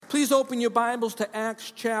Please open your Bibles to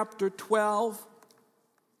Acts chapter 12.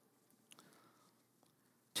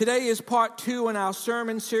 Today is part 2 in our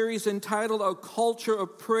sermon series entitled A Culture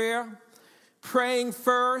of Prayer. Praying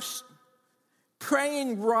first,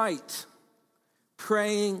 praying right,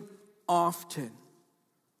 praying often.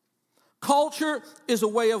 Culture is a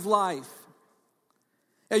way of life.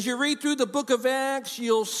 As you read through the book of Acts,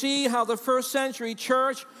 you'll see how the first century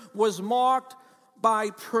church was marked by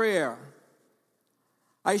prayer.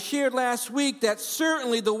 I shared last week that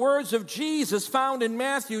certainly the words of Jesus found in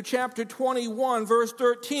Matthew chapter 21, verse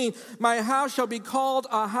 13, "My house shall be called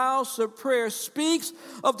a house of prayer," speaks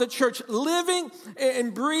of the church living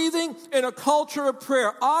and breathing in a culture of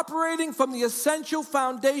prayer, operating from the essential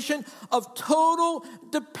foundation of total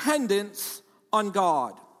dependence on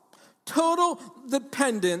God. Total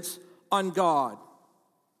dependence on God.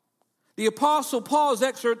 The Apostle Paul's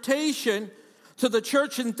exhortation to the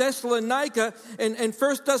church in Thessalonica in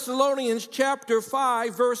 1 Thessalonians chapter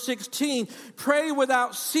 5, verse 16, pray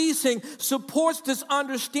without ceasing, supports this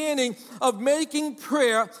understanding of making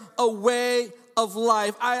prayer a way of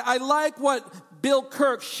life. I like what Bill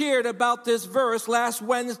Kirk shared about this verse last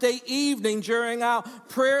Wednesday evening during our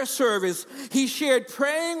prayer service. He shared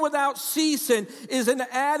praying without ceasing is an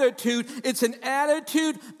attitude. It's an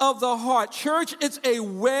attitude of the heart. Church, it's a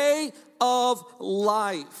way of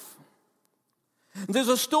life. There's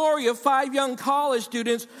a story of 5 young college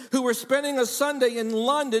students who were spending a Sunday in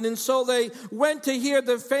London, and so they went to hear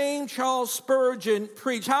the famed Charles Spurgeon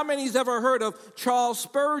preach. How many's ever heard of Charles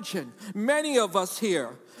Spurgeon? Many of us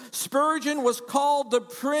here. Spurgeon was called the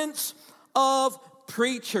Prince of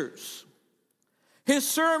Preachers. His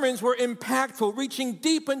sermons were impactful, reaching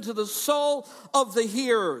deep into the soul of the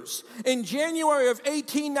hearers. In January of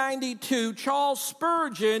 1892, Charles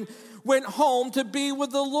Spurgeon went home to be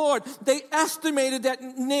with the Lord. They estimated that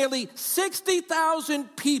nearly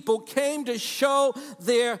 60,000 people came to show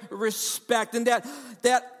their respect, and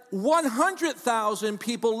that 100,000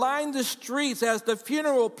 people lined the streets as the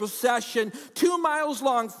funeral procession, 2 miles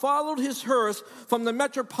long, followed his hearse from the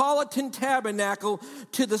Metropolitan Tabernacle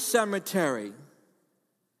to the cemetery.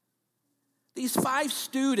 These 5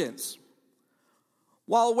 students,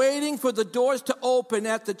 while waiting for the doors to open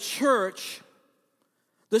at the church,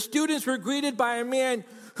 the students were greeted by a man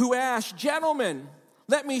who asked, "Gentlemen,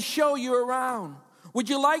 let me show you around. Would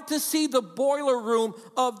you like to see the boiler room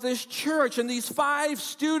of this church?" And these 5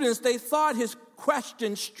 students, they thought his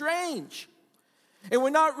question strange and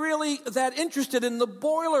were not really that interested in the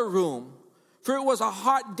boiler room, for it was a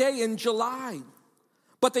hot day in July.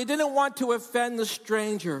 But they didn't want to offend the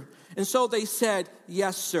stranger, and so they said,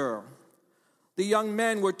 "Yes, sir." The young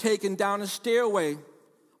men were taken down a stairway.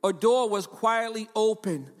 A door was quietly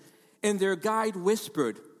opened, and their guide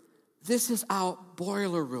whispered, "This is our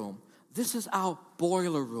boiler room. This is our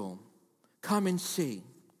boiler room. Come and see."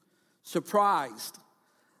 Surprised,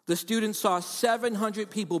 the students saw 700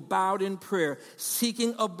 people bowed in prayer,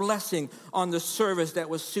 seeking a blessing on the service that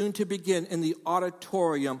was soon to begin in the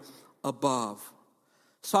auditorium above.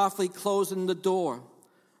 Softly closing the door,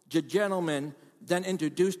 the gentleman then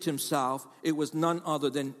introduced himself. It was none other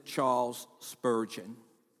than Charles Spurgeon.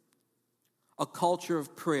 A culture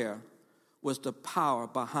of prayer was the power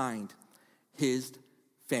behind his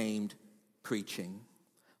famed preaching.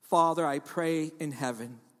 Father, I pray in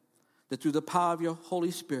heaven that through the power of your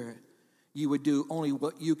Holy Spirit, you would do only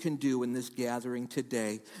what you can do in this gathering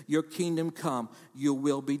today. Your kingdom come, your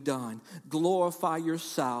will be done. Glorify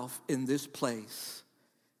yourself in this place,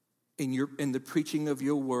 in the preaching of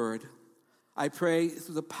your word. I pray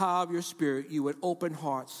through the power of your Spirit, you would open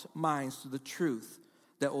hearts, minds to the truth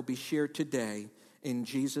that will be shared today. In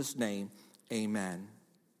Jesus' name, amen.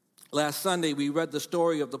 Last Sunday, we read the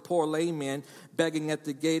story of the poor lame man begging at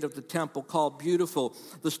the gate of the temple called Beautiful.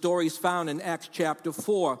 The story is found in Acts chapter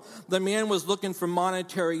 4. The man was looking for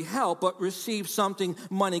monetary help, but received something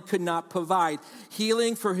money could not provide: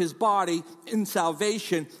 healing for his body and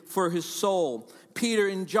salvation for his soul. Peter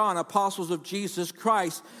and John, apostles of Jesus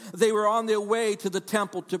Christ, they were on their way to the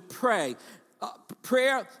temple to pray.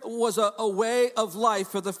 Prayer was a way of life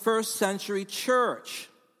for the first century church.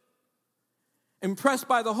 Impressed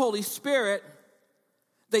by the Holy Spirit,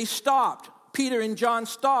 they stopped. Peter and John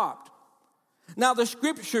stopped. Now the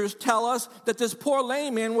scriptures tell us that this poor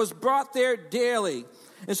lame man was brought there daily.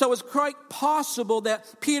 And so it's quite possible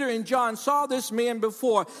that Peter and John saw this man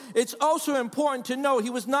before. It's also important to know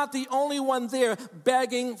he was not the only one there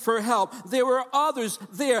begging for help. There were others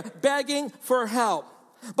there begging for help.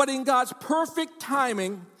 But in God's perfect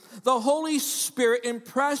timing, the Holy Spirit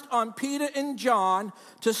impressed on Peter and John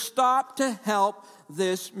to stop to help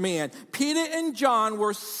this man. Peter and John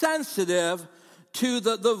were sensitive to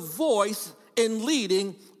the voice and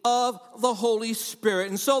leading of the Holy Spirit.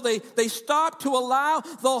 And so they stopped to allow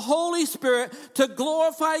the Holy Spirit to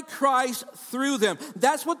glorify Christ through them.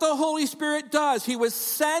 That's what the Holy Spirit does. He was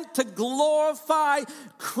sent to glorify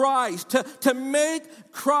Christ, to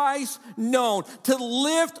make Christ known, to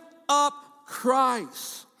lift up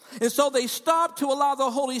Christ. And so they stopped to allow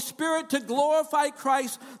the Holy Spirit to glorify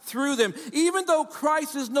Christ through them. Even though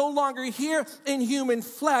Christ is no longer here in human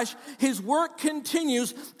flesh, his work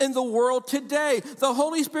continues in the world today. The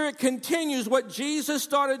Holy Spirit continues what Jesus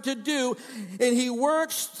started to do, and he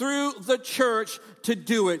works through the church to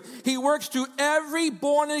do it. He works through every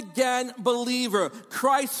born-again believer,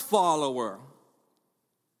 Christ follower.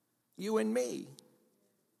 You and me.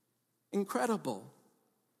 Incredible.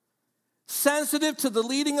 Sensitive to the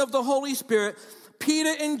leading of the Holy Spirit,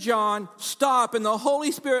 Peter and John stop, and the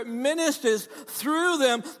Holy Spirit ministers through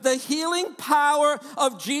them the healing power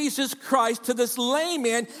of Jesus Christ to this lame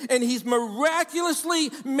man, and he's miraculously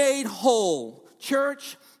made whole.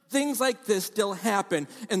 Church, things like this still happen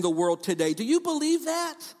in the world today. Do you believe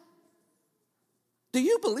that? Do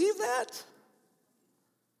you believe that?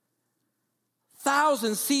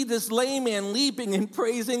 Thousands see this lame man leaping and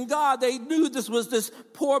praising God. They knew this was this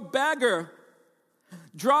poor beggar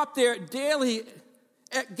dropped there daily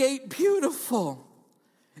at Gate Beautiful.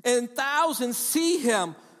 And thousands see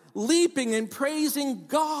him leaping and praising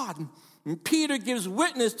God. And Peter gives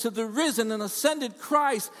witness to the risen and ascended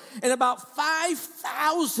Christ, and about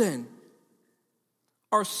 5,000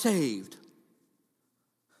 are saved.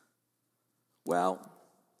 Well,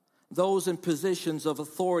 those in positions of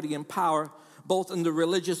authority and power, both in the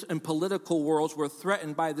religious and political worlds, were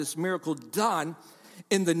threatened by this miracle done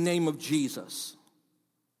in the name of Jesus.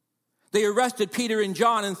 They arrested Peter and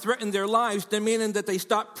John and threatened their lives, demanding that they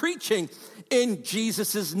stop preaching in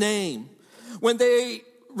Jesus' name. When they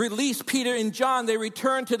released Peter and John, they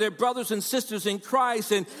returned to their brothers and sisters in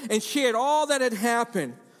Christ and shared all that had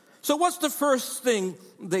happened. So what's the first thing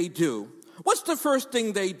they do? What's the first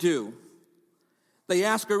thing they do? They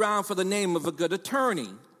ask around for the name of a good attorney.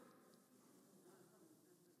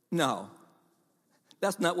 No,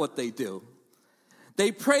 that's not what they do.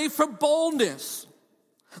 They pray for boldness.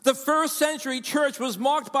 The first century church was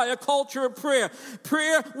marked by a culture of prayer.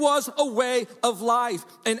 Prayer was a way of life.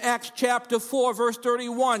 In Acts chapter 4, verse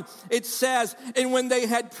 31, it says, "And when they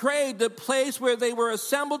had prayed, the place where they were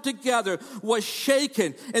assembled together was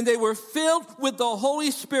shaken, and they were filled with the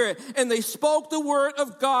Holy Spirit, and they spoke the word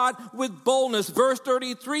of God with boldness." Verse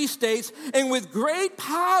 33 states, "And with great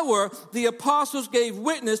power the apostles gave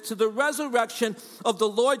witness to the resurrection of the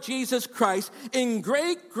Lord Jesus Christ, and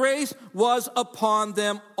great grace was upon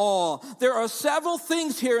them all." There are several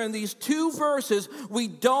things here in these two verses we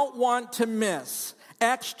don't want to miss.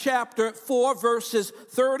 Acts chapter 4, verses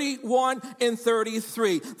 31 and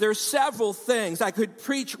 33. There's several things. I could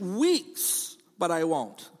preach weeks, but I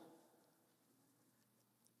won't.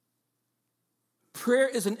 Prayer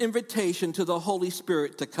is an invitation to the Holy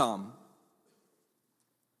Spirit to come.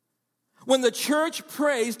 When the church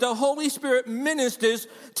prays, the Holy Spirit ministers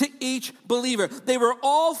to each believer. They were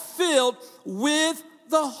all filled with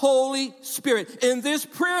the Holy Spirit. In this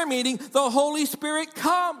prayer meeting, the Holy Spirit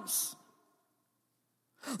comes.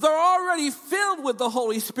 They're already filled with the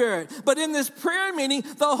Holy Spirit. But in this prayer meeting,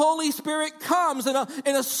 the Holy Spirit comes in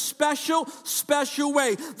a special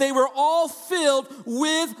way. They were all filled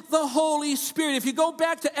with the Holy Spirit. If you go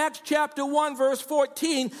back to Acts chapter 1, verse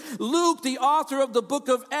 14, Luke, the author of the book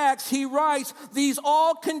of Acts, he writes, "These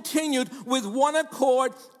all continued with one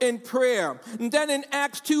accord in prayer." And then in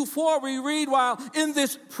Acts 2:4, we read, while in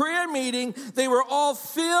this prayer meeting, they were all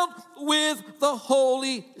filled with the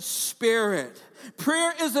Holy Spirit.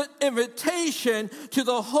 Prayer is an invitation to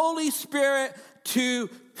the Holy Spirit to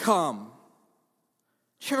come.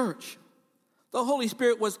 Church, the Holy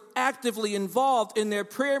Spirit was actively involved in their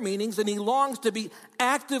prayer meetings, and he longs to be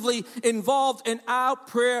actively involved in our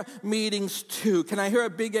prayer meetings too. Can I hear a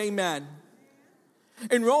big amen?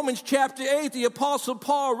 In Romans chapter 8, the Apostle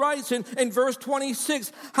Paul writes in verse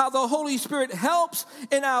 26, how the Holy Spirit helps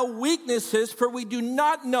in our weaknesses, for we do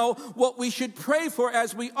not know what we should pray for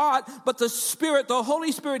as we ought, but the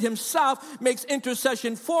Holy Spirit himself makes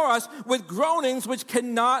intercession for us with groanings which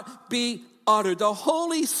cannot be uttered. The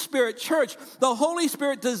Holy Spirit, church, the Holy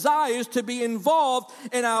Spirit desires to be involved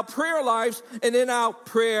in our prayer lives and in our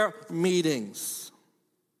prayer meetings.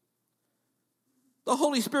 The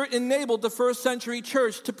Holy Spirit enabled the first century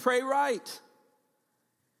church to pray right.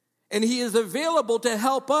 And he is available to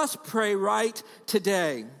help us pray right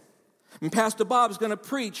today. And Pastor Bob is going to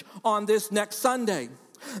preach on this next Sunday.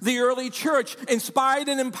 The early church, inspired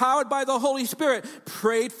and empowered by the Holy Spirit,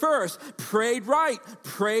 prayed first, prayed right,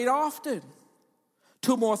 prayed often.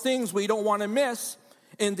 Two more things we don't want to miss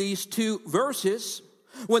in these two verses.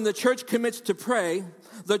 When the church commits to pray,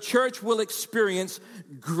 the church will experience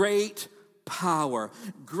great power.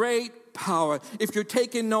 Great power. If you're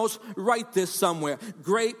taking notes, write this somewhere.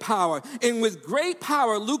 Great power. And with great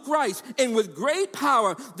power, Luke writes, and with great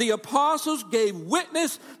power, the apostles gave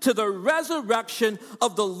witness to the resurrection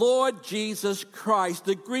of the Lord Jesus Christ.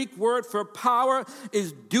 The Greek word for power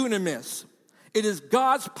is dunamis. It is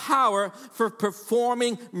God's power for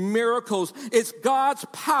performing miracles. It's God's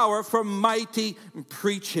power for mighty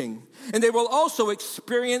preaching. And they will also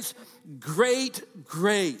experience great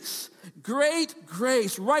grace. Great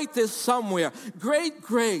grace. Write this somewhere. Great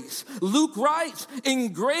grace. Luke writes,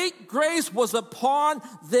 and great grace was upon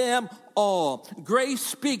them all. Grace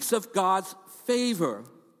speaks of God's favor.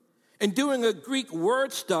 In doing a Greek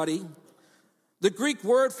word study, the Greek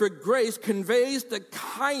word for grace conveys the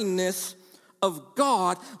kindness of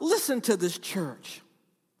God. Listen to this, church.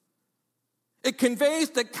 It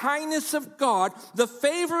conveys the kindness of God, the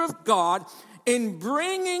favor of God in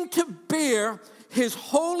bringing to bear his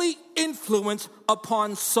holy influence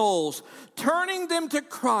upon souls, turning them to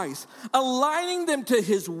Christ, aligning them to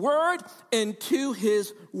his word and to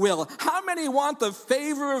his will. How many want the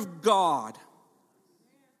favor of God?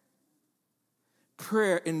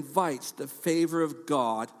 Prayer invites the favor of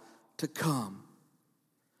God to come.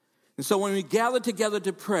 And so when we gather together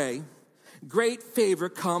to pray, great favor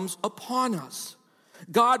comes upon us.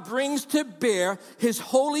 God brings to bear his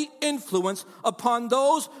holy influence upon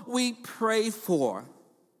those we pray for.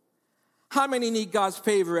 How many need God's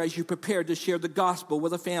favor as you prepare to share the gospel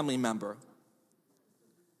with a family member?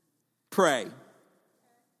 Pray.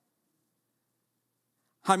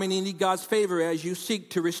 How many need God's favor as you seek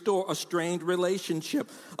to restore a strained relationship,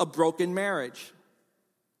 a broken marriage?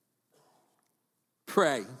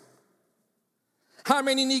 Pray. How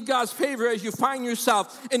many need God's favor as you find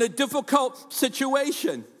yourself in a difficult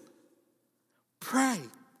situation? Pray.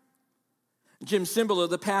 Jim Cymbala,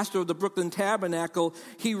 the pastor of the Brooklyn Tabernacle,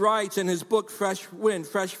 he writes in his book, Fresh Wind,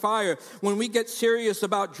 Fresh Fire, when we get serious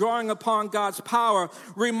about drawing upon God's power,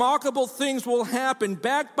 remarkable things will happen.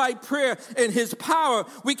 Backed by prayer and his power,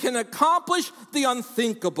 we can accomplish the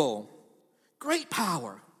unthinkable. Great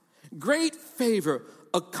power, great favor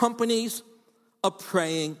accompanies a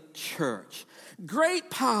praying church. Great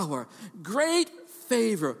power, great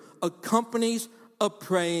favor accompanies a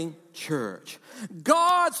praying church.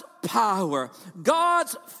 God's power,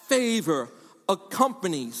 God's favor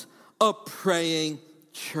accompanies a praying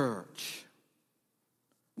church.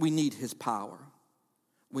 We need his power.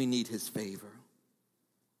 We need his favor.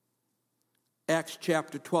 Acts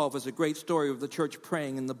chapter 12 is a great story of the church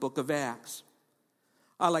praying in the book of Acts.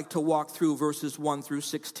 I like to walk through verses 1 through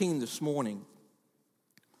 16 this morning.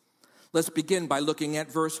 Let's begin by looking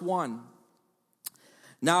at verse 1.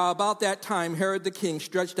 Now, about that time, Herod the king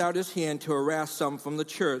stretched out his hand to harass some from the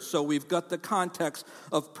church. So we've got the context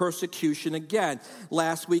of persecution again.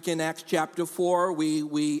 Last week in Acts chapter 4,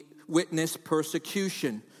 we witnessed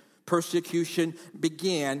persecution. Persecution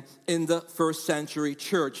began in the first century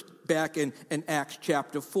church, back in Acts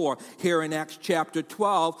chapter 4. Here in Acts chapter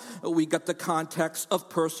 12, we got the context of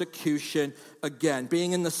persecution again.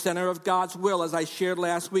 Being in the center of God's will, as I shared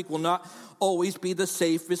last week, will not always be the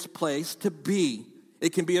safest place to be.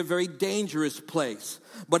 It can be a very dangerous place,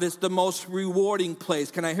 but it's the most rewarding place.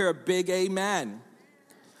 Can I hear a big amen?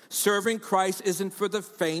 Serving Christ isn't for the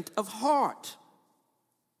faint of heart.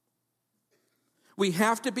 We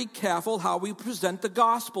have to be careful how we present the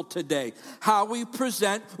gospel today, how we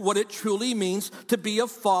present what it truly means to be a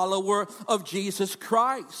follower of Jesus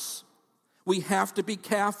Christ. We have to be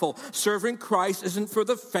careful. Serving Christ isn't for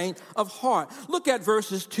the faint of heart. Look at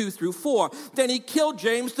verses 2 through 4. Then he killed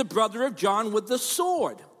James, the brother of John, with the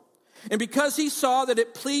sword. And because he saw that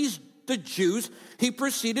it pleased the Jews, he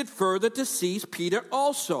proceeded further to seize Peter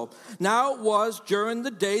also. Now it was during the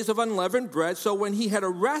days of unleavened bread, so when he had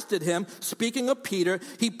arrested him, speaking of Peter,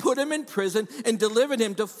 he put him in prison and delivered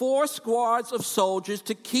him to 4 squads of soldiers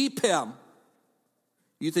to keep him.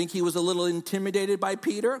 You think he was a little intimidated by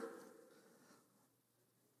Peter?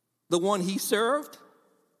 The one he served?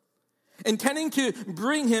 Intending to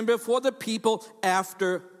bring him before the people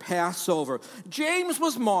after Passover. James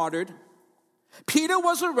was martyred. Peter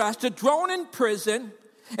was arrested, thrown in prison,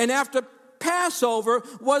 and after Passover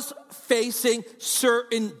was facing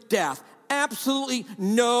certain death. Absolutely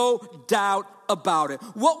no doubt about it.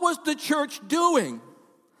 What was the church doing?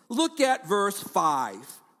 Look at verse 5.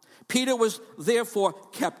 Peter was therefore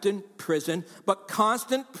kept in prison, but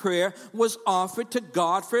constant prayer was offered to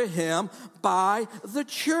God for him by the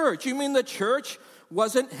church. You mean the church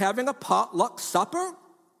wasn't having a potluck supper?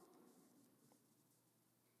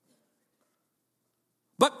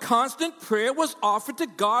 But constant prayer was offered to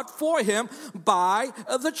God for him by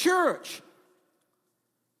the church.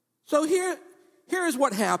 So here is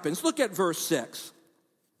what happens. Look at verse 6.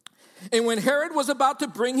 And when Herod was about to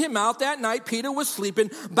bring him out that night, Peter was sleeping,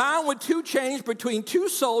 bound with 2 chains between 2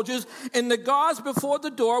 soldiers, and the guards before the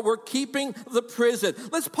door were keeping the prison.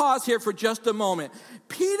 Let's pause here for just a moment.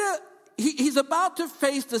 Peter, he's about to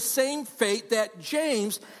face the same fate that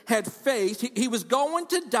James had faced. He was going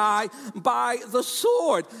to die by the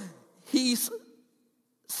sword. He's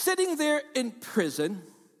sitting there in prison.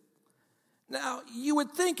 Now, you would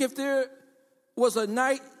think if there was a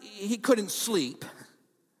night he couldn't sleep,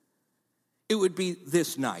 it would be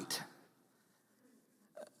this night.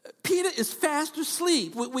 Peter is fast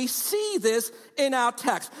asleep. We see this in our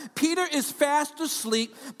text. Peter is fast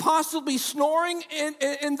asleep, possibly snoring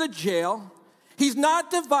in the jail. He's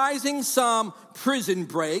not devising some prison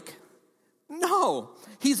break. No,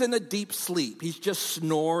 he's in a deep sleep. He's just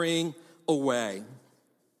snoring away.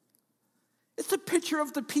 It's a picture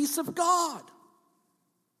of the peace of God.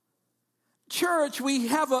 Church, we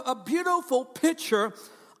have a beautiful picture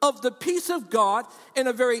of the peace of God in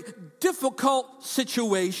a very difficult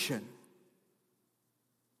situation.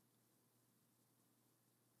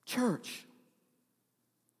 Church,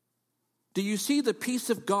 do you see the peace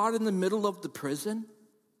of God in the middle of the prison?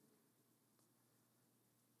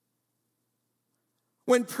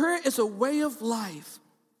 When prayer is a way of life,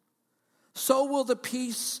 so will the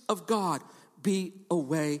peace of God be a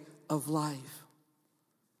way of life.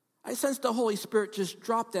 I sense the Holy Spirit just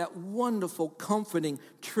drop that wonderful, comforting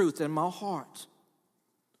truth in my heart.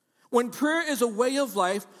 When prayer is a way of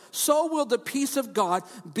life, so will the peace of God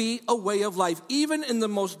be a way of life, even in the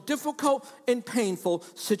most difficult and painful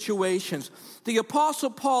situations. The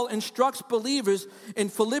Apostle Paul instructs believers in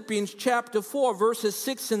Philippians chapter 4, verses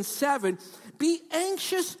 6 and 7, be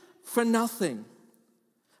anxious for nothing,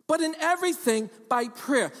 but in everything by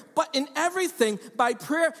prayer. But in everything by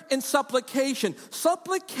prayer and supplication.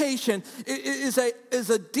 Supplication is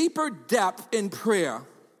a deeper depth in prayer.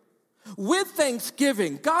 With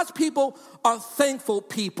thanksgiving, God's people are thankful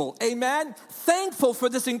people. Amen? Thankful for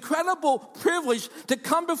this incredible privilege to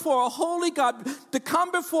come before a holy God, to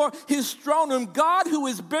come before his throne room. God who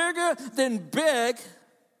is bigger than big,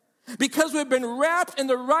 because we've been wrapped in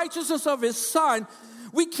the righteousness of his Son.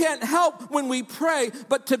 We can't help when we pray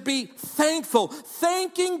but to be thankful,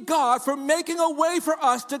 thanking God for making a way for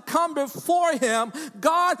us to come before him,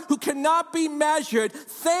 God who cannot be measured,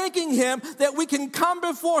 thanking him that we can come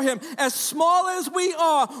before him. As small as we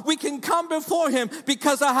are, we can come before him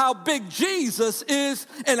because of how big Jesus is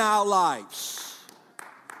in our lives.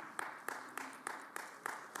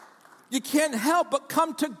 You can't help but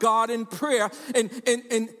come to God in prayer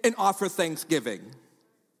and offer thanksgiving.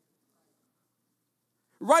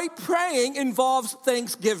 Right praying involves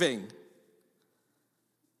thanksgiving.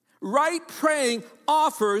 Right praying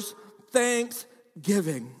offers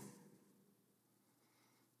thanksgiving.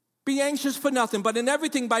 Be anxious for nothing, but in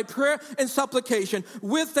everything by prayer and supplication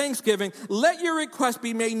with thanksgiving, let your requests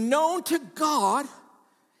be made known to God,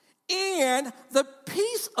 and the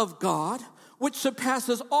peace of God, which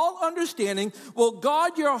surpasses all understanding, will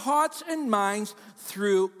guard your hearts and minds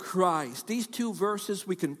through Christ. These 2 verses,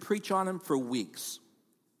 we can preach on them for weeks.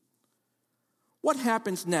 What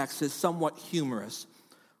happens next is somewhat humorous.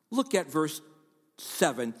 Look at verse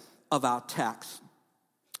 7 of our text.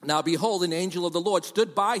 Now behold, an angel of the Lord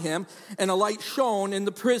stood by him, and a light shone in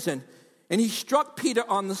the prison. And he struck Peter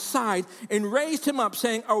on the side and raised him up,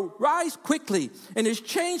 saying, arise quickly. And his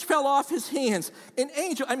chains fell off his hands. An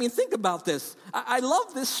angel, think about this. I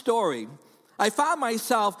love this story. I found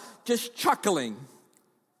myself just chuckling.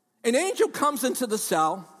 An angel comes into the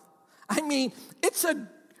cell. It's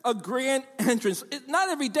a grand entrance. Not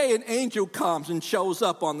every day an angel comes and shows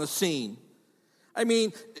up on the scene.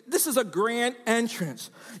 This is a grand entrance.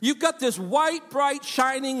 You've got this white, bright,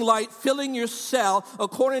 shining light filling your cell,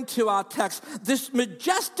 according to our text. This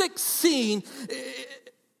majestic scene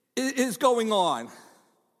is going on.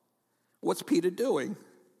 What's Peter doing?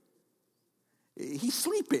 He's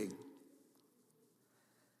sleeping.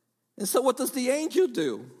 And so what does the angel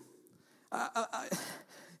do?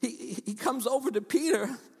 He comes over to Peter,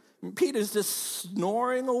 and Peter's just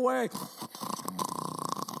snoring away.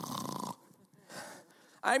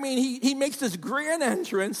 He makes this grand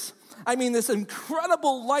entrance. This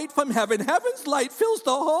incredible light from heaven. Heaven's light fills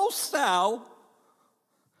the whole cell.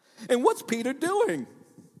 And what's Peter doing?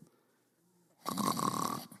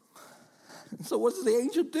 And so what does the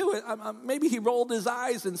angel do? Maybe he rolled his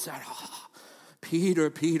eyes and said, oh, Peter,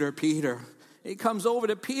 Peter, Peter. He comes over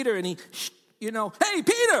to Peter and hey,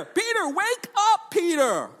 Peter, wake up,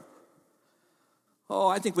 Peter. Oh,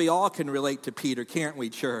 I think we all can relate to Peter, can't we,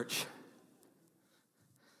 church?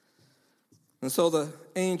 And so the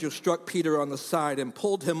angel struck Peter on the side and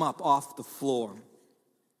pulled him up off the floor.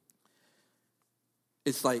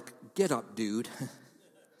 It's like, get up, dude.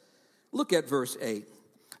 Look at verse 8.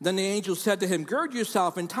 Then the angel said to him, gird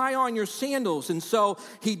yourself and tie on your sandals. And so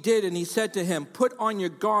he did, and he said to him, put on your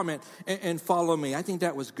garment and follow me. I think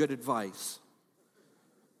that was good advice.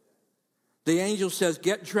 The angel says,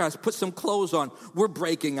 get dressed, put some clothes on. We're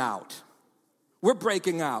breaking out. We're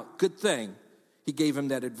breaking out. Good thing he gave him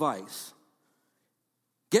that advice.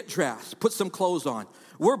 Get dressed, put some clothes on.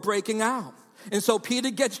 We're breaking out. And so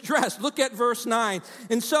Peter gets dressed. Look at verse 9.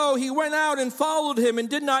 And so he went out and followed him and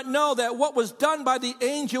did not know that what was done by the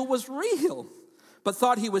angel was real, but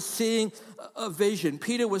thought he was seeing a vision.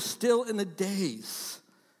 Peter was still in a daze.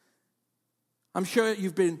 I'm sure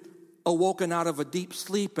you've been awoken out of a deep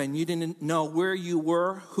sleep and you didn't know where you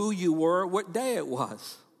were, who you were, what day it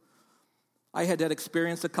was. I had that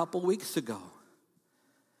experience a couple weeks ago.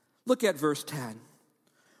 Look at verse 10.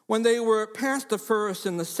 When they were past the first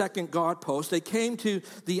and the second guard post, they came to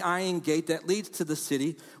the iron gate that leads to the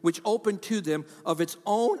city, which opened to them of its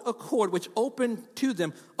own accord,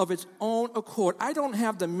 I don't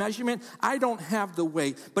have the measurement, I don't have the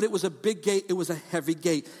weight, but it was a big gate, it was a heavy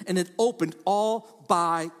gate, and it opened all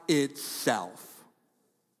by itself.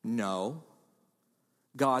 No,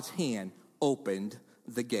 God's hand opened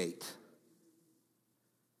the gate.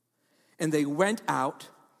 And they went out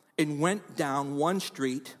and went down one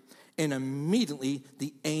street, and immediately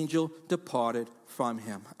the angel departed from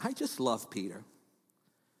him. I just love Peter.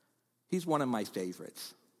 He's one of my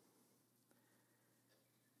favorites.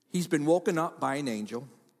 He's been woken up by an angel.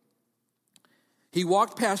 He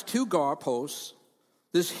walked past two guard posts.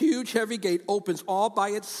 This huge, heavy gate opens all by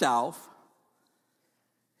itself.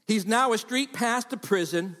 He's now a street past the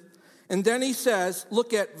prison. And then he says,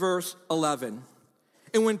 look at verse 11.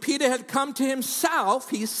 And when Peter had come to himself,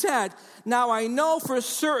 he said, now I know for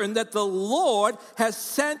certain that the Lord has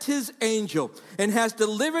sent his angel and has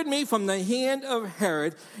delivered me from the hand of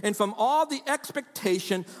Herod and from all the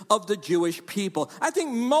expectation of the Jewish people. I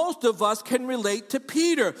think most of us can relate to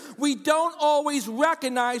Peter. We don't always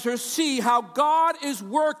recognize or see how God is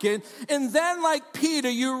working. And then like Peter,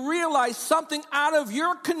 you realize something out of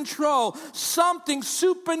your control, something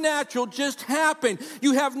supernatural just happened.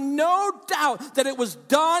 You have no doubt that it was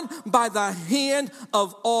done by the hand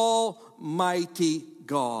of Almighty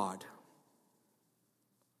God.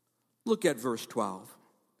 Look at verse 12.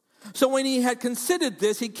 So when he had considered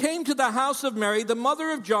this, he came to the house of Mary, the mother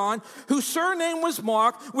of John, whose surname was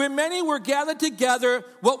Mark, where many were gathered together.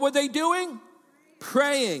 What were they doing?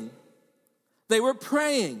 Praying. They were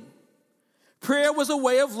praying. Prayer was a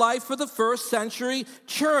way of life for the first century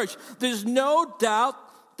church. There's no doubt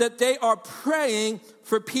that they are praying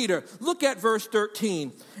for Peter. Look at verse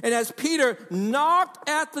 13. And as Peter knocked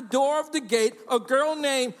at the door of the gate, a girl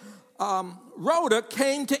named Rhoda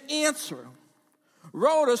came to answer.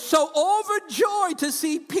 Rhoda, so overjoyed to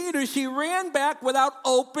see Peter, she ran back without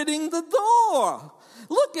opening the door.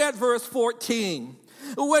 Look at verse 14.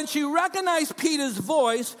 When she recognized Peter's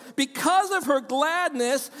voice, because of her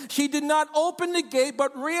gladness, she did not open the gate,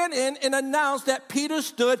 but ran in and announced that Peter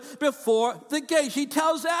stood before the gate. She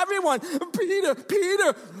tells everyone, Peter,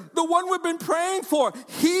 the one we've been praying for,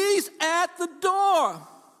 he's at the door.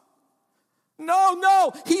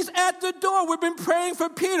 No, he's at the door. We've been praying for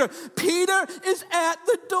Peter. Peter is at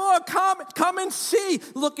the door. Come and see.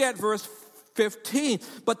 Look at verse 15.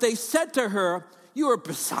 But they said to her, you are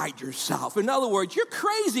beside yourself. In other words, you're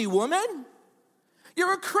crazy, woman.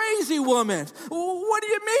 You're a crazy woman. What do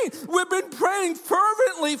you mean? We've been praying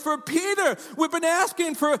fervently for Peter. We've been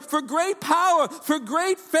asking for great power, for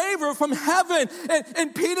great favor from heaven.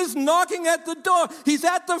 And Peter's knocking at the door. He's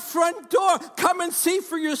at the front door. Come and see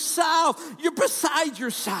for yourself. You're beside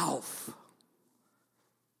yourself.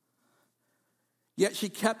 Yet she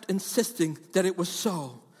kept insisting that it was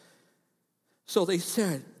so. So they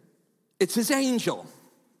said, it's his angel.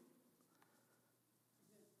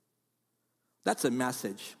 That's a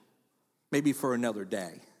message, maybe for another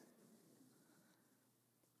day.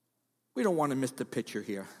 We don't want to miss the picture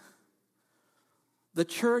here. The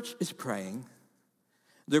church is praying.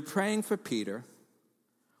 They're praying for Peter.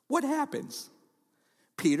 What happens?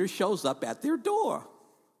 Peter shows up at their door.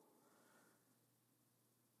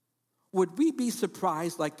 Would we be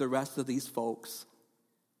surprised like the rest of these folks?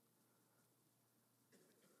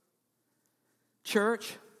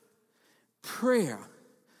 Church, prayer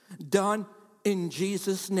done in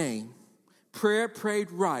Jesus' name, prayer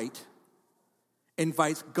prayed right,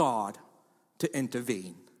 invites God to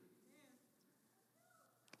intervene.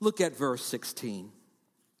 Look at verse 16.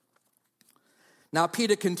 Now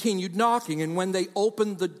Peter continued knocking, and when they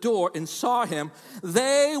opened the door and saw him,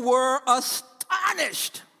 they were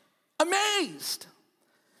astonished, amazed.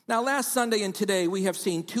 Now last Sunday and today we have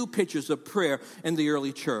seen two pictures of prayer in the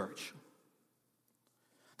early church.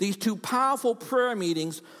 These two powerful prayer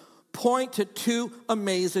meetings point to two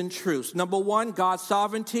amazing truths. Number one, God's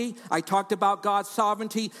sovereignty. I talked about God's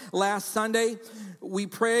sovereignty last Sunday. We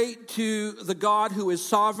pray to the God who is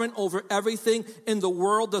sovereign over everything in the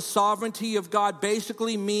world. The sovereignty of God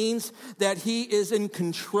basically means that he is in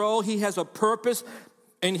control. He has a purpose,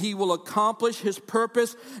 and he will accomplish his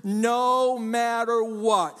purpose no matter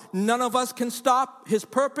what. None of us can stop his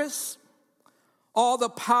purpose. All the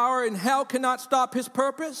power in hell cannot stop his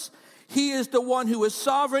purpose. He is the one who is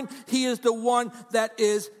sovereign. He is the one that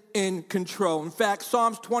is in control. In fact,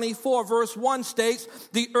 Psalms 24 verse 1 states,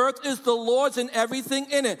 "The earth is the Lord's and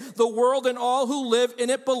everything in it. The world and all who live in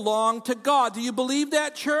it belong to God." Do you believe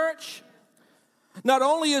that, church? Not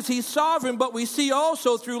only is he sovereign, but we see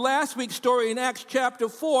also through last week's story in Acts chapter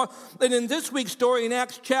 4 and in this week's story in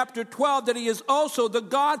Acts chapter 12 that he is also the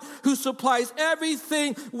God who supplies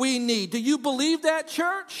everything we need. Do you believe that,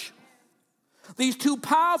 church? These two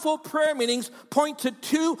powerful prayer meetings point to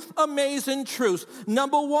two amazing truths.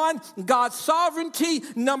 Number one, God's sovereignty.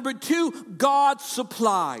 Number two, God's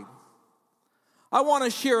supply. I want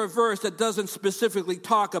to share a verse that doesn't specifically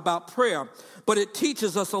talk about prayer, but it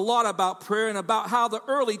teaches us a lot about prayer and about how the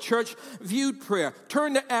early church viewed prayer.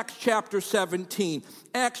 Turn to Acts chapter 17.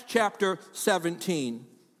 Acts chapter 17.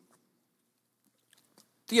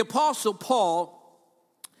 The Apostle Paul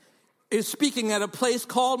is speaking at a place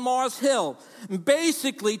called Mars Hill,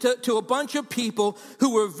 basically to a bunch of people who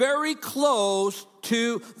were very close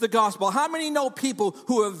to the gospel. How many know people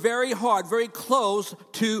who are very hard, very close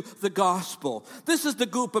to the gospel? This is the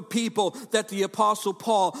group of people that the Apostle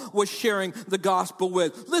Paul was sharing the gospel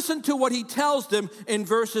with. Listen to what he tells them in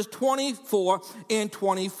verses 24 and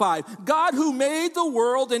 25. God who made the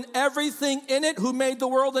world and everything in it, who made the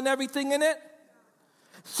world and everything in it?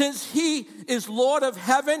 Since he is Lord of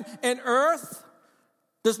heaven and earth,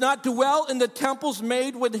 does not dwell in the temples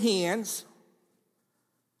made with hands,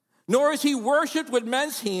 nor is he worshipped with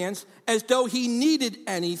men's hands as though he needed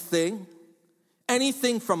anything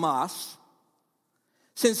from us,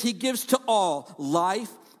 since he gives to all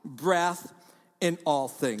life, breath, and all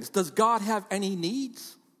things. Does God have any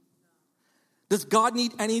needs? Does God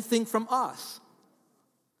need anything from us?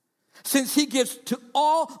 Since he gives to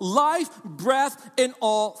all life, breath, and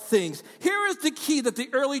all things. Here is the key that the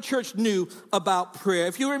early church knew about prayer.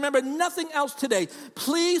 If you remember nothing else today,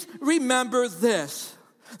 please remember this.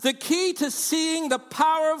 The key to seeing the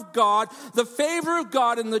power of God, the favor of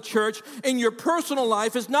God in the church, in your personal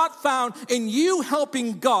life is not found in you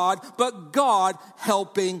helping God, but God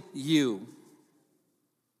helping you.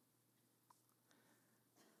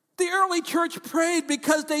 The early church prayed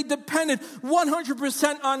because they depended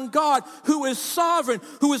 100% on God, who is sovereign,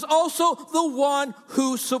 who is also the one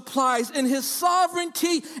who supplies. In his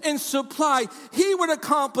sovereignty and supply, he would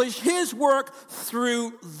accomplish his work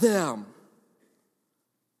through them.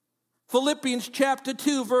 Philippians chapter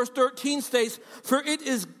 2, verse 13 states, "For it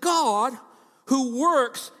is God who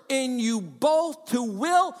works in you both to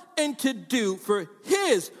will and to do for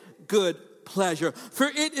his good pleasure." For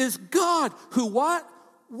it is God who what?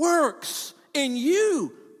 Works in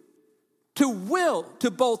you to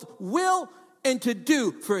both will and to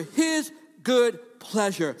do for his good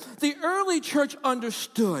pleasure. The early church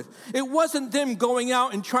understood it wasn't them going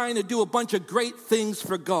out and trying to do a bunch of great things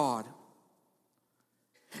for God.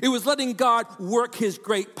 It was letting God work his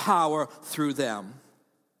great power through them.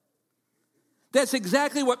 That's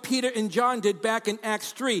exactly what Peter and John did back in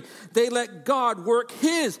Acts 3. They let God work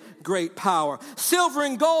his great power. "Silver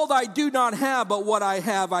and gold I do not have, but what I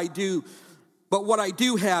have I do. But what I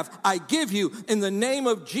do have, I give you in the name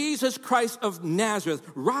of Jesus Christ of Nazareth.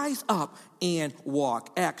 Rise up and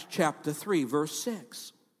walk." Acts chapter 3, verse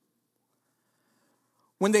 6.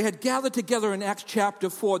 When they had gathered together in Acts chapter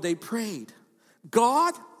 4, they prayed,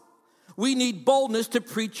 "God, we need boldness to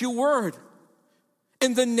preach your word.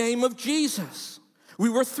 In the name of Jesus." We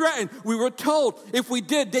were threatened. We were told if we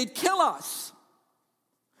did, they'd kill us.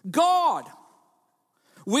 God,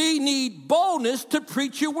 we need boldness to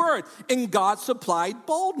preach your word. And God supplied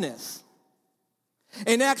boldness.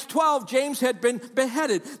 In Acts 12, James had been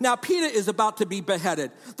beheaded. Now Peter is about to be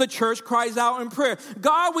beheaded. The church cries out in prayer,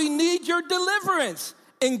 "God, we need your deliverance."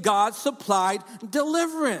 in God's supplied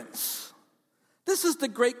deliverance. This is the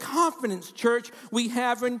great confidence, church, we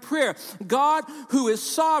have in prayer. God, who is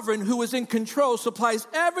sovereign, who is in control, supplies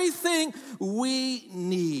everything we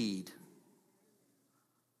need.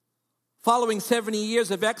 Following 70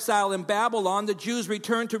 years of exile in Babylon, the Jews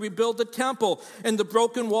returned to rebuild the temple and the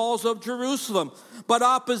broken walls of Jerusalem. But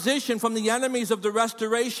opposition from the enemies of the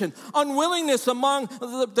restoration, unwillingness among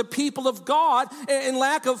the people of God, and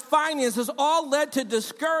lack of finances all led to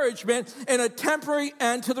discouragement and a temporary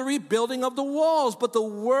end to the rebuilding of the walls. But the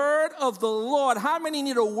word of the Lord, how many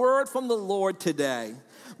need a word from the Lord today?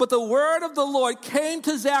 But the word of the Lord came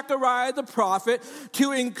to Zechariah the prophet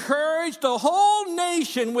to encourage the whole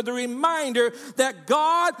nation with a reminder that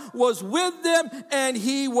God was with them and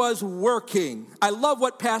he was working. I love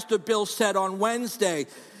what Pastor Bill said on Wednesday.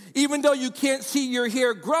 Even though you can't see your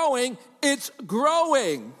hair growing, it's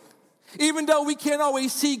growing. Even though we can't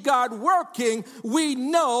always see God working, we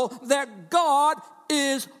know that God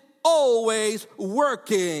is always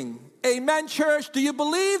working. Amen, church? Do you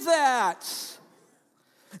believe that?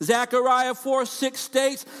 Zechariah 4:6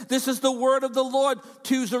 states, this is the word of the Lord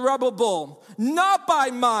to Zerubbabel. Not by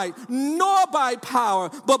might, nor by power,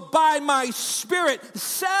 but by my spirit,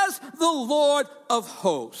 says the Lord of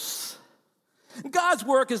hosts. God's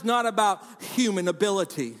work is not about human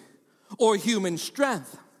ability or human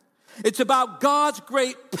strength. It's about God's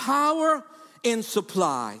great power and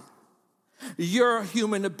supply. Your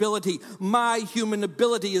human ability, my human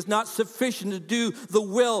ability is not sufficient to do the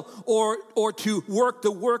will or to work the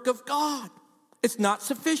work of God. It's not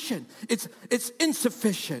sufficient. It's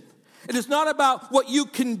insufficient. It is not about what you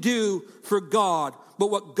can do for God, but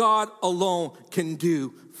what God alone can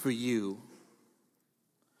do for you.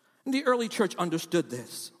 And the early church understood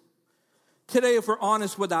this. Today, if we're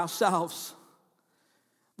honest with ourselves,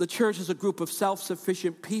 the church is a group of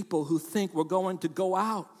self-sufficient people who think we're going to go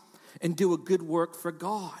out and do a good work for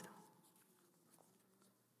God.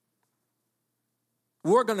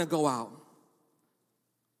 We're going to go out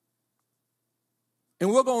and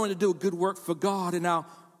we're going to do a good work for God in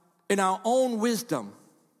our own wisdom,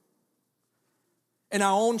 in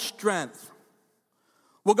our own strength.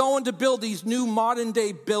 We're going to build these new modern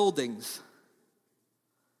day buildings.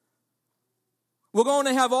 We're going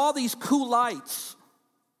to have all these cool lights.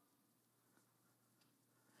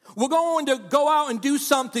 We're going to go out and do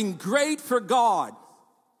something great for God.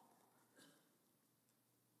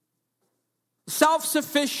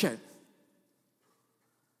 Self-sufficient.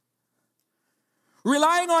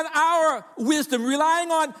 Relying on our wisdom,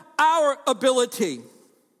 relying on our ability,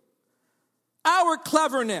 our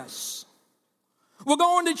cleverness. We're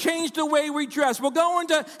going to change the way we dress. We're going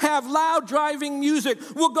to have loud driving music.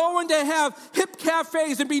 We're going to have hip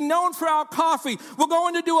cafes and be known for our coffee. We're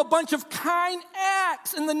going to do a bunch of kind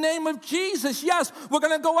acts in the name of Jesus. Yes, we're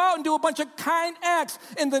going to go out and do a bunch of kind acts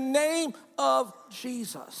in the name of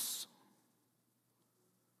Jesus.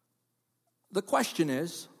 The question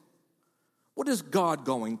is, what is God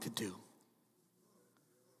going to do?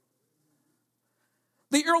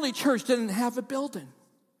 The early church didn't have a building.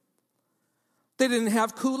 They didn't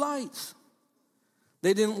have cool lights.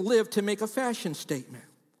 They didn't live to make a fashion statement.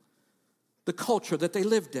 The culture that they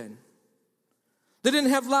lived in. They didn't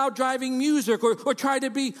have loud driving music or try to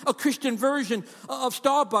be a Christian version of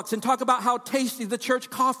Starbucks and talk about how tasty the church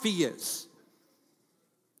coffee is.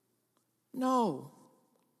 No.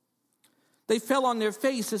 They fell on their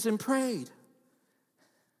faces and prayed.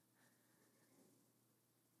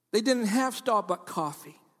 They didn't have Starbucks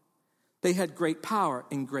coffee. They had great power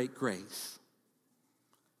and great grace.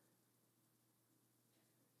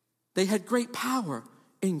 They had great power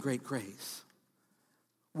and great grace.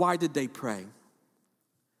 Why did they pray?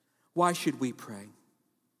 Why should we pray?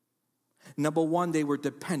 Number one, they were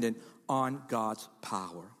dependent on God's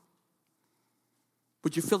power.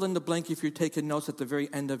 Would you fill in the blank if you're taking notes at the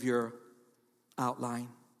very end of your outline?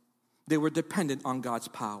 They were dependent on God's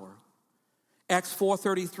power. Acts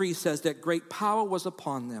 4:33 says that great power was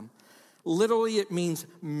upon them. Literally, it means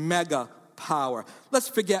mega power. Let's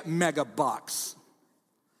forget mega bucks.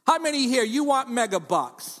 How many here, you want mega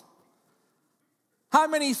bucks? How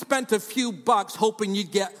many spent a few bucks hoping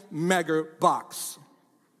you'd get mega bucks?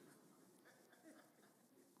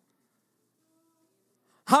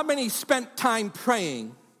 How many spent time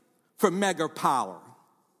praying for mega power?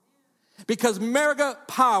 Because mega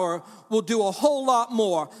power will do a whole lot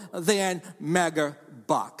more than mega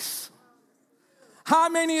bucks. How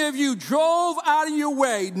many of you drove out of your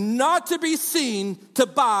way not to be seen to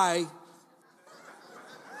buy?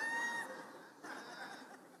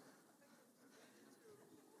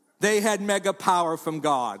 They had mega power from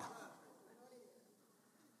God.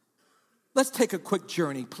 Let's take a quick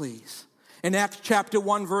journey, please. In Acts chapter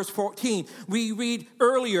 1, verse 14, we read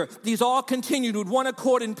earlier, these all continued with one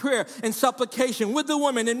accord in prayer and supplication with the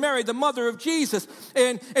woman and Mary, the mother of Jesus,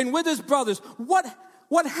 and with his brothers.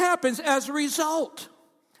 What happens as a result?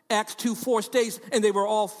 Acts 2:4 states, and they were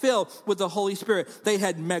all filled with the Holy Spirit. They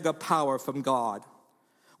had mega power from God.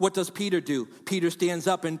 What does Peter do? Peter stands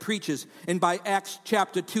up and preaches. And by Acts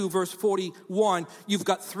chapter 2, verse 41, you've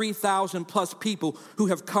got 3,000 plus people who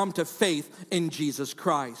have come to faith in Jesus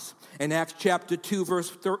Christ. In Acts chapter 2, verse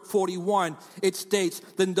 41, it states,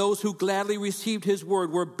 then those who gladly received his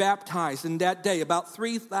word were baptized. And that day, about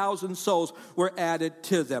 3,000 souls were added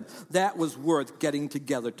to them. That was worth getting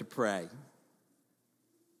together to pray.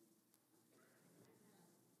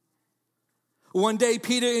 One day,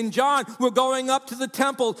 Peter and John were going up to the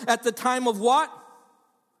temple at the time of what?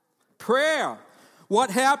 Prayer. What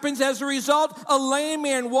happens as a result? A lame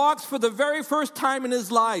man walks for the very first time in his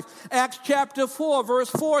life. Acts chapter 4, verse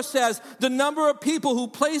 4 says, the number of people who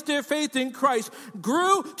placed their faith in Christ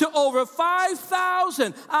grew to over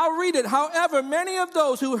 5,000. I'll read it. However, many of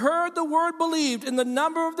those who heard the word believed, and the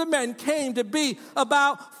number of the men came to be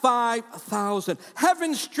about 5,000.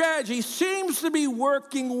 Heaven's strategy seems to be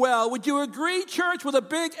working well. Would you agree, church, with a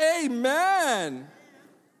big amen?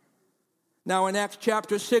 Now in Acts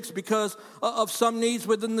chapter 6, because of some needs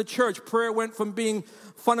within the church, prayer went from being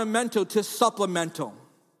fundamental to supplemental.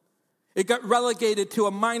 It got relegated to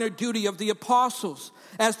a minor duty of the apostles.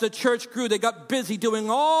 As the church grew, they got busy doing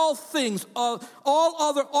all things,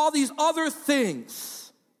 all these other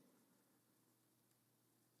things.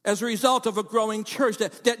 As a result of a growing church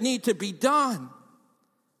that need to be done.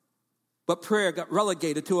 But prayer got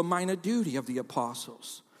relegated to a minor duty of the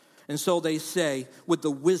apostles. And so they say, with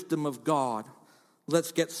the wisdom of God,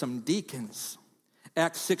 let's get some deacons.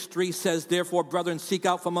 Acts 6:3 says, therefore, brethren, seek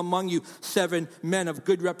out from among you 7 men of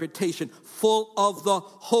good reputation, full of the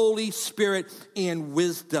Holy Spirit and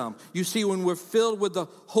wisdom. You see, when we're filled with the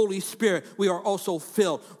Holy Spirit, we are also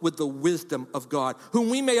filled with the wisdom of God, whom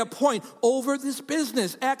we may appoint over this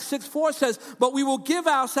business. Acts 6:4 says, but we will give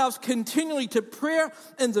ourselves continually to prayer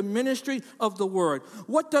and the ministry of the word.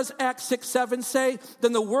 What does Acts 6:7 say?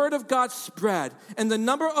 Then the word of God spread, and the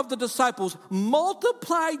number of the disciples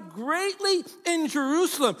multiplied greatly in Jerusalem.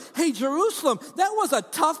 Hey, Jerusalem, that was a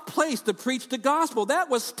tough place to preach the gospel. That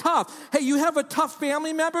was tough. Hey, you have a tough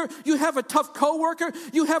family member. You have a tough coworker.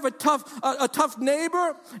 You have a tough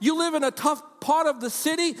neighbor. You live in a tough part of the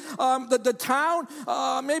city, the town.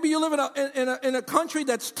 Maybe you live in a country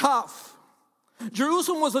that's tough.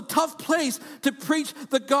 Jerusalem was a tough place to preach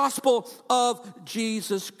the gospel of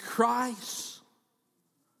Jesus Christ.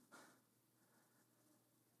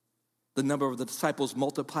 The number of the disciples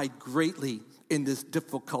multiplied greatly in this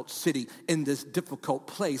difficult city, in this difficult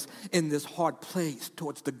place, in this hard place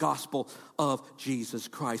towards the gospel of Jesus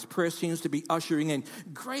Christ. Prayer seems to be ushering in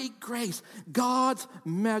great grace, God's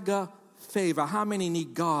mega favor. How many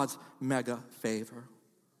need God's mega favor?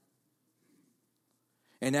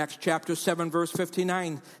 In Acts chapter 7, verse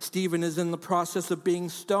 59, Stephen is in the process of being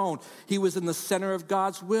stoned. He was in the center of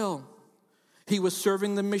God's will. He was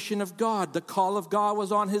serving the mission of God. The call of God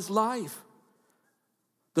was on his life.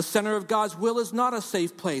 The center of God's will is not a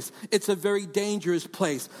safe place. It's a very dangerous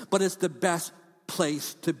place, but it's the best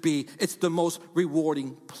place to be. It's the most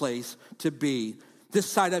rewarding place to be. This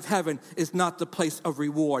side of heaven is not the place of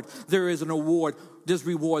reward. There is an award. There's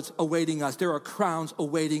rewards awaiting us. There are crowns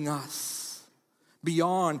awaiting us.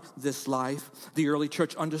 Beyond this life, the early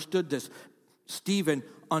church understood this. Stephen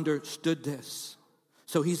understood this.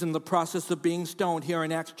 So he's in the process of being stoned here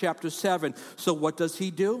in Acts chapter 7. So what does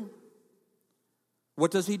he do?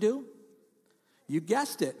 What does he do? You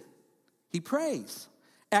guessed it. He prays.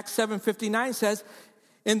 Acts 7:59 says,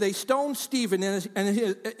 and they stoned Stephen,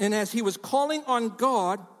 and as he was calling on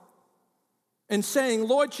God and saying,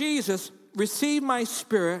 Lord Jesus, receive my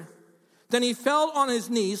spirit, then he fell on his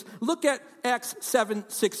knees. Look at Acts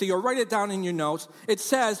 7:60, or write it down in your notes. It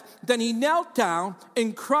says, then he knelt down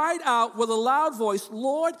and cried out with a loud voice,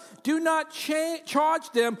 Lord, do not charge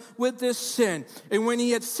them with this sin. And when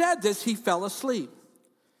he had said this, he fell asleep.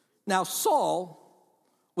 Now Saul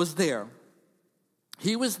was there.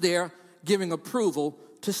 He was there giving approval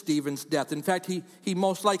to Stephen's death. In fact, he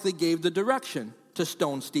most likely gave the direction to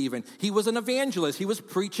stone Stephen. He was an evangelist. He was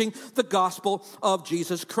preaching the gospel of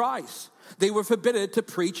Jesus Christ. They were forbidden to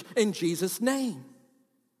preach in Jesus' name.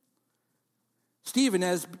 Stephen,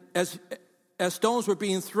 as stones were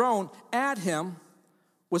being thrown at him,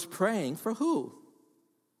 was praying for who?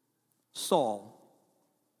 Saul.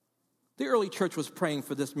 The early church was praying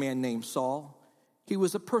for this man named Saul. He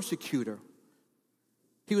was a persecutor.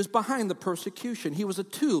 He was behind the persecution. He was a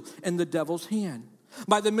tool in the devil's hand.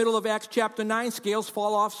 By the middle of Acts chapter 9, scales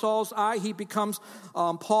fall off Saul's eye. He becomes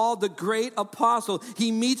Paul, the great apostle. He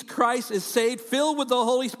meets Christ, is saved, filled with the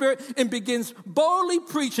Holy Spirit, and begins boldly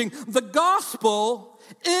preaching the gospel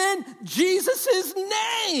in Jesus'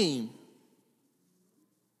 name.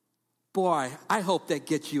 Boy, I hope that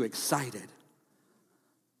gets you excited.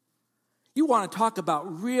 You want to talk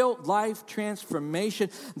about real life transformation?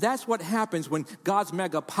 That's what happens when God's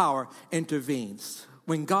mega power intervenes.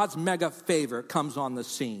 When God's mega favor comes on the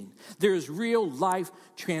scene, there is real life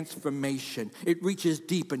transformation. It reaches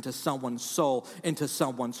deep into someone's soul, into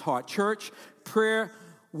someone's heart. Church, prayer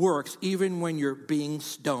works even when you're being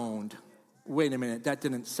stoned. Wait a minute, that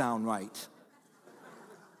didn't sound right.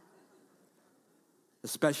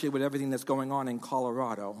 Especially with everything that's going on in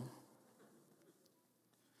Colorado.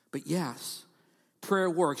 But yes, prayer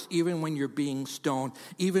works even when you're being stoned,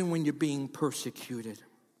 even when you're being persecuted.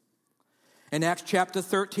 In Acts chapter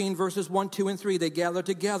 13, verses 1, 2, and 3, they gather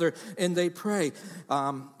together and they pray.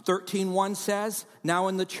 13:1 says, Now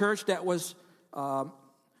in the church that was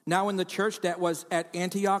at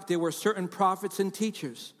Antioch, there were certain prophets and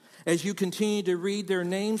teachers. As you continue to read, their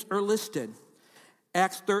names are listed.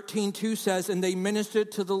 Acts 13:2 says, And they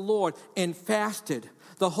ministered to the Lord and fasted.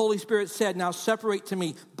 The Holy Spirit said, Now separate to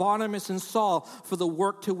me Barnabas and Saul for the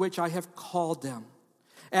work to which I have called them.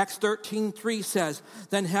 Acts 13:3 says,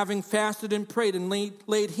 Then having fasted and prayed and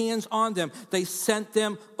laid hands on them, they sent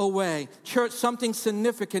them away. Church, something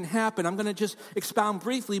significant happened. I'm going to just expound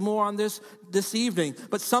briefly more on this evening.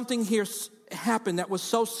 But something here happened that was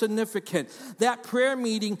so significant. That prayer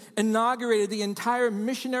meeting inaugurated the entire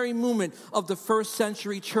missionary movement of the first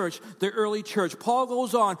century church, the early church. Paul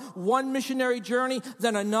goes on one missionary journey,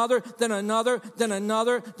 then another, then another, then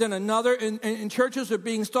another, then another, and churches are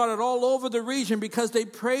being started all over the region because they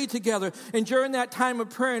prayed together. And during that time of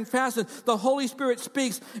prayer and fasting, the Holy Spirit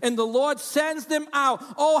speaks and the Lord sends them out.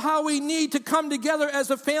 Oh, how we need to come together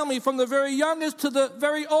as a family, from the very youngest to the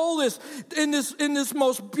very oldest, in this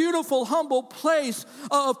most beautiful, humble place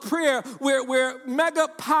of prayer where mega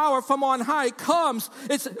power from on high comes.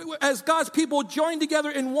 It's as God's people join together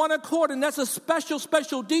in one accord, and that's a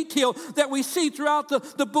special detail that we see throughout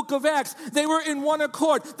the book of Acts. They were in one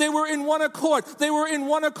accord. They were in one accord. They were in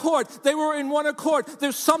one accord. They were in one accord.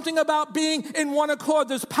 There's something about being in one accord.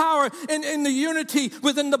 There's power in the unity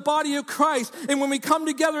within the body of Christ. And when we come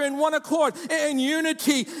together in one accord, in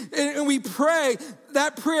unity, and we pray,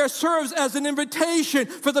 that prayer serves as an invitation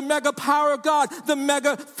for the mega power of God, the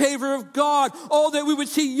mega favor of God. Oh, that we would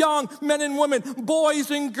see young men and women, boys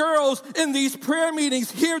and girls in these prayer meetings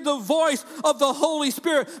hear the voice of the Holy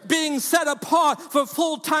Spirit being set apart for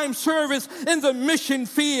full-time service in the mission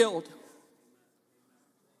field.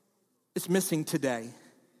 It's missing today.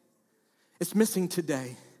 It's missing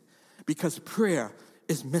today because prayer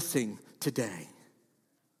is missing today.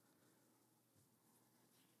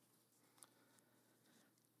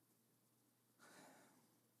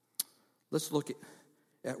 Let's look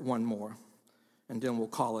at one more, and then we'll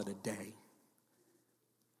call it a day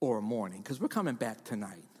or a morning, because we're coming back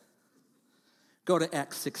tonight. Go to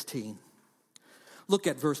Acts 16. Look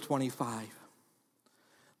at verse 25.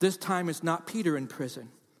 This time it's not Peter in prison.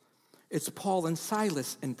 It's Paul and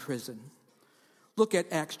Silas in prison. Look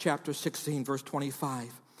at Acts chapter 16, verse 25.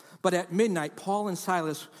 But at midnight, Paul and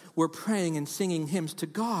Silas were praying and singing hymns to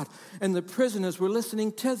God, and the prisoners were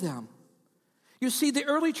listening to them. You see, the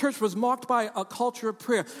early church was marked by a culture of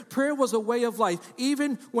prayer. Prayer was a way of life,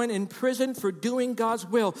 even when in prison for doing God's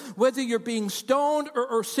will. Whether you're being stoned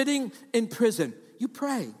or sitting in prison, you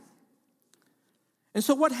pray. And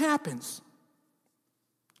so what happens?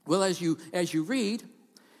 Well, as you read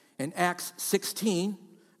in Acts 16,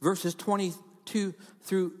 verses 22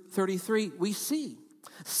 through 33, we see.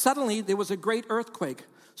 Suddenly there was a great earthquake,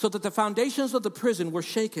 so that the foundations of the prison were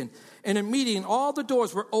shaken, and immediately all the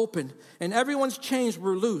doors were opened, and everyone's chains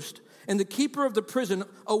were loosed. And the keeper of the prison,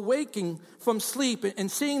 awaking from sleep and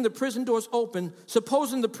seeing the prison doors open,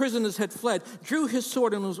 supposing the prisoners had fled, drew his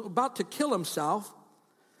sword and was about to kill himself.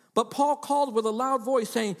 But Paul called with a loud voice,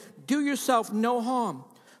 saying, "Do yourself no harm,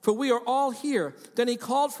 for we are all here." Then he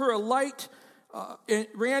called for a light, and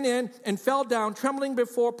ran in and fell down, trembling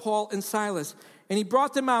before Paul and Silas. And he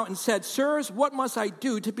brought them out and said, "Sirs, what must I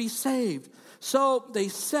do to be saved?" So they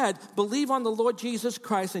said, "Believe on the Lord Jesus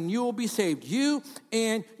Christ, and you will be saved, you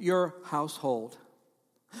and your household."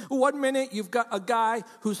 1 minute, you've got a guy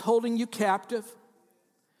who's holding you captive.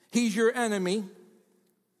 He's your enemy.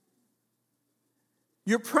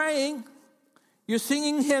 You're praying. You're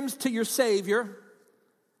singing hymns to your Savior,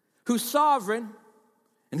 who's sovereign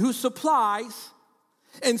and who supplies.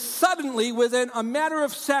 And suddenly, within a matter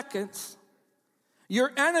of seconds,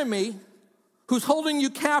 your enemy who's holding you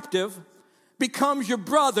captive becomes your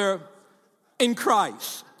brother in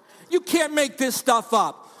Christ. You can't make this stuff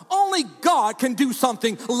up. Only God can do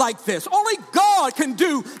something like this. Only God can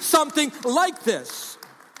do something like this.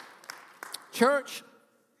 Church,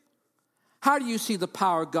 how do you see the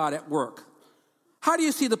power of God at work? How do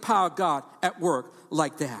you see the power of God at work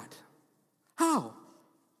like that? How?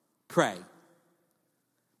 Pray.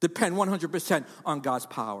 Depend 100% on God's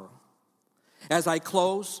power. As I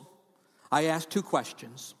close, I ask two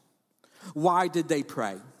questions. Why did they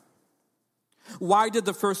pray? Why did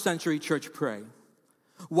the first century church pray?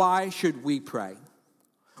 Why should we pray?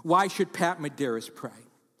 Why should Pat Medeiros pray?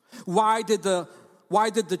 Why did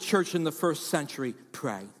the church in the first century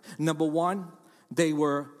pray? Number one, they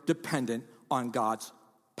were dependent on God's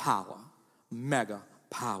power, mega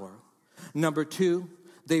power. Number two,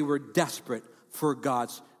 they were desperate for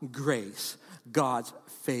God's grace, God's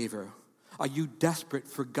favor. Are you desperate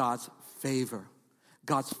for God's favor?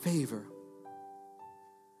 God's favor.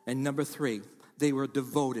 And number three, they were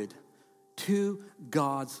devoted to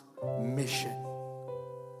God's mission.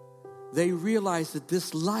 They realized that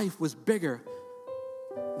this life was bigger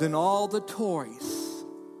than all the toys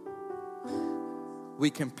we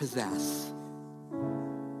can possess.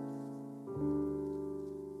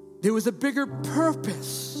 There was a bigger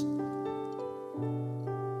purpose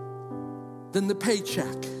than the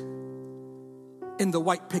paycheck in the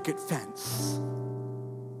white picket fence.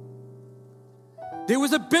 There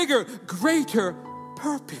was a bigger, greater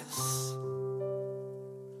purpose.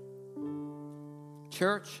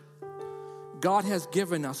 Church, God has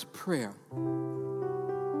given us prayer.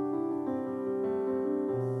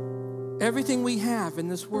 Everything we have in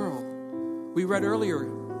this world, we read earlier,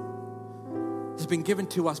 has been given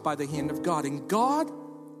to us by the hand of God. And God,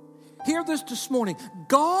 hear this morning,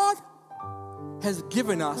 God has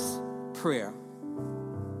given us prayer.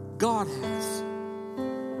 God has.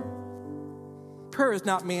 Prayer is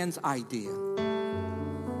not man's idea.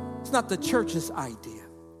 It's not the church's idea.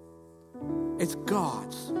 It's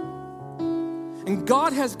God's. And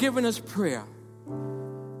God has given us prayer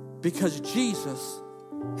because Jesus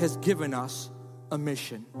has given us a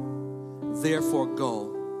mission. Therefore,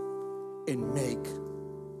 go and make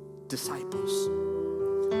disciples.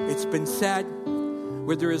 It's been said,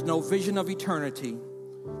 where there is no vision of eternity,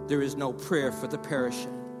 there is no prayer for the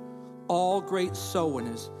perishing. All great soul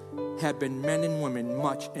winners have been men and women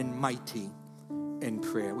much and mighty in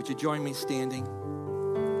prayer. Would you join me standing?